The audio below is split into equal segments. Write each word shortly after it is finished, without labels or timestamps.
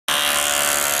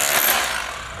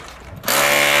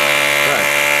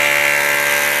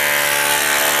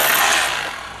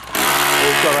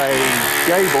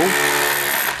gable,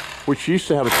 which used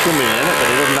to have a chimney in it, but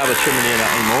it doesn't have a chimney in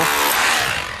it anymore.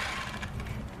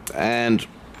 And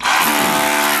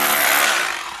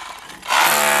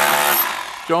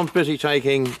John's busy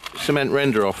taking cement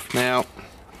render off. Now,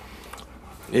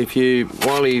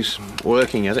 while he's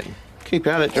working at it, keep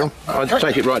at it, John. I'd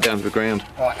take it right down to the ground.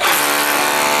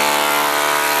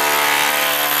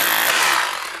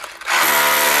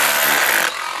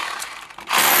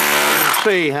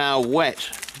 See how wet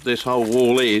this whole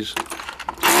wall is. Behind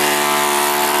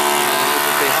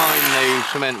the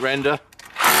cement render,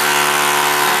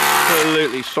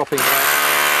 absolutely sopping wet.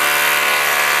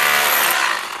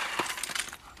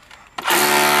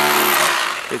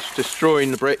 It's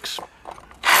destroying the bricks.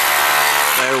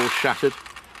 They're all shattered.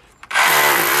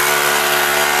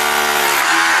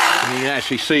 And you can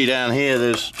actually see down here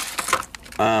there's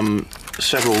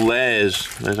several layers.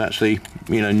 There's actually,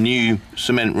 new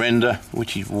cement render,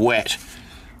 which is wet.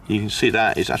 You can see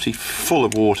that it's actually full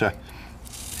of water.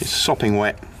 It's sopping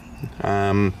wet.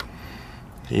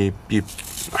 You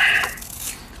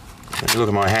look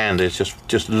at my hand. It's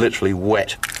just literally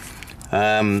wet.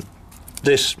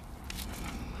 This,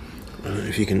 I don't know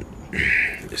if you can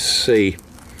see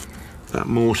that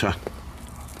mortar.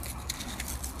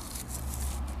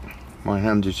 My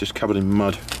hand is just covered in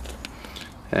mud.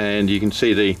 And you can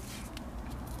see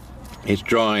it's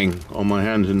drying on my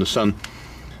hands in the sun,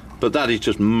 but that is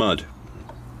just mud.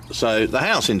 So the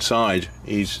house inside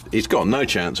it's got no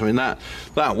chance. I mean that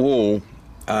wall,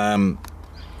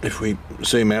 if we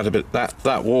zoom out a bit,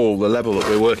 that wall, the level that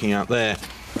we're working at there,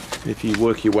 if you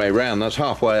work your way around, that's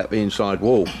halfway up the inside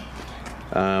wall.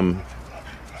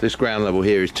 This ground level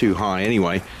here is too high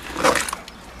anyway.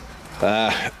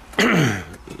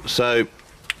 So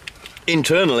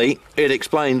internally, it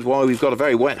explains why we've got a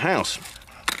very wet house,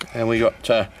 and we got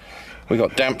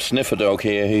damp sniffer dog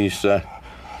here. He's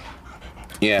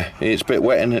yeah, it's a bit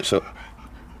wet, and it's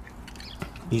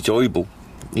he's horrible.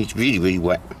 He's really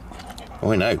wet.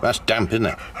 Oh, I know, that's damp, isn't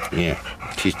it? Yeah,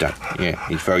 she's damp. Yeah,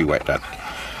 he's very wet, Dad.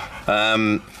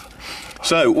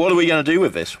 So what are we going to do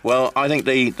with this? Well, I think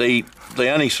the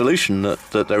only solution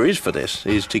that there is for this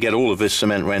is to get all of this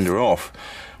cement render off.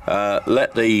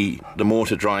 Let the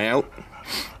mortar dry out,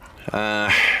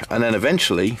 and then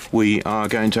eventually we are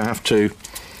going to have to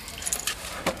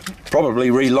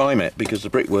probably re-lime it, because the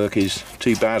brickwork is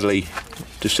too badly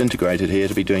disintegrated here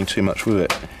to be doing too much with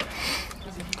it.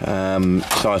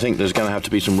 So I think there's going to have to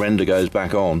be some render goes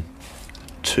back on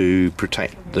to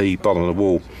protect the bottom of the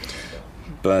wall.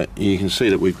 But you can see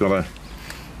that we've got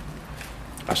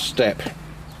a step,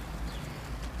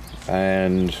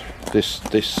 and this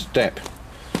step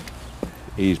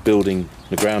is building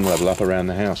the ground level up around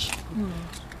the house,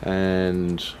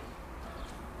 and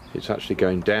it's actually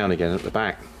going down again at the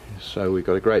back. So we've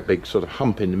got a great big sort of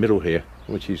hump in the middle here,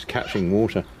 which is catching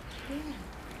water.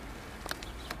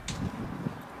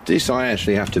 This I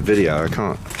actually have to video.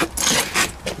 I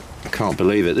can't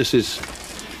believe it.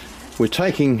 We're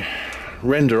taking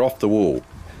render off the wall,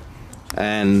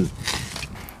 and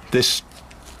this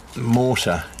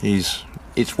mortar it's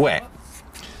wet,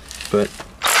 but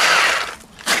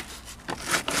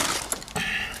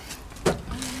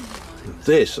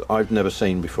this I've never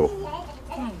seen before.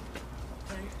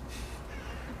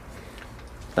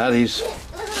 That is,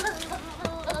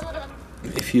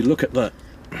 if you look at the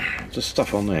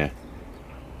stuff on there,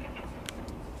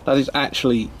 that is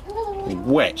actually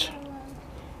wet.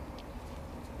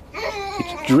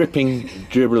 It's dripping,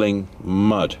 dribbling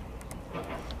mud.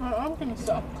 I'm going to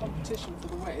set up a competition for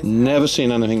the wettest. Never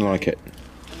seen anything like it.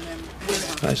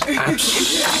 That's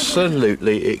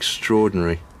absolutely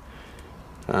extraordinary.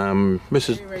 This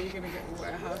is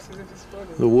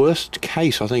the worst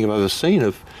case I think I've ever seen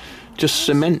of just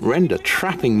cement render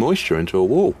trapping moisture into a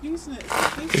wall.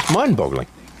 It's mind-boggling.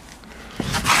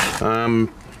 So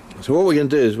what we're going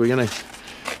to do is we're going to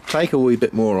take a wee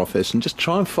bit more off this and just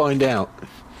try and find out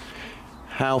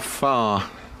how far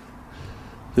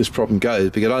this problem goes,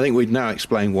 because I think we've now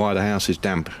explained why the house is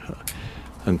damp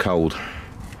and cold.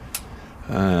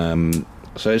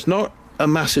 So it's not a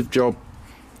massive job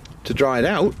to dry it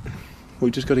out.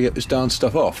 We've just got to get this darn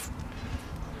stuff off,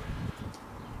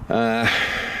 and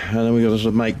then we've got to sort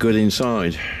of make good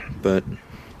inside. But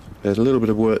there's a little bit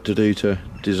of work to do to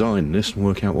design this and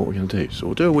work out what we're going to do. So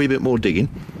we'll do a wee bit more digging.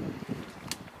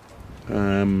 We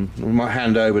might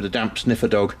hand over the damp sniffer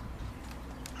dog.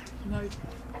 No.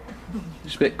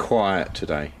 It's a bit quiet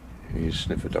today. He's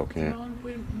sniffer dog, yeah.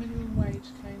 Minimum wage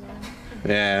came on.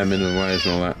 Yeah, minimum wage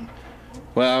and all that.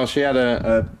 Well, she had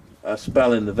a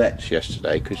spell in the vets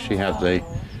yesterday because she had the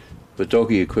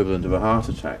doggy equivalent of a heart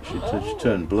attack. She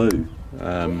turned blue.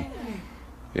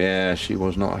 Yeah, she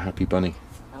was not a happy bunny.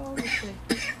 How old is she?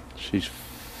 She's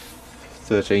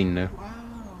 13 now.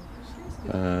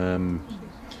 Wow.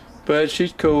 But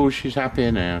she's cool, she's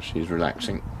happier now, she's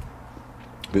relaxing.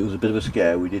 It was a bit of a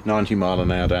scare. We did 90 mile an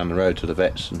hour down the road to the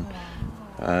vets, and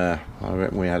I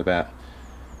reckon we had about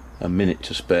a minute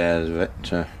to spare. The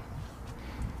vet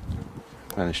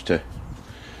managed to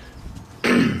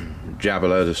jab a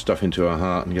load of stuff into her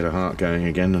heart and get her heart going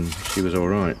again, and she was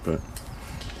alright. But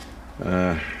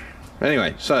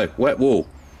anyway, so wet wool.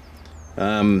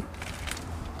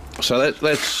 So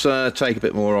let's take a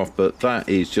bit more off, but that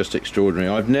is just extraordinary.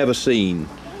 I've never seen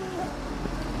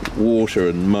water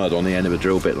and mud on the end of a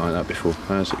drill bit like that before.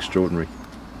 That's extraordinary.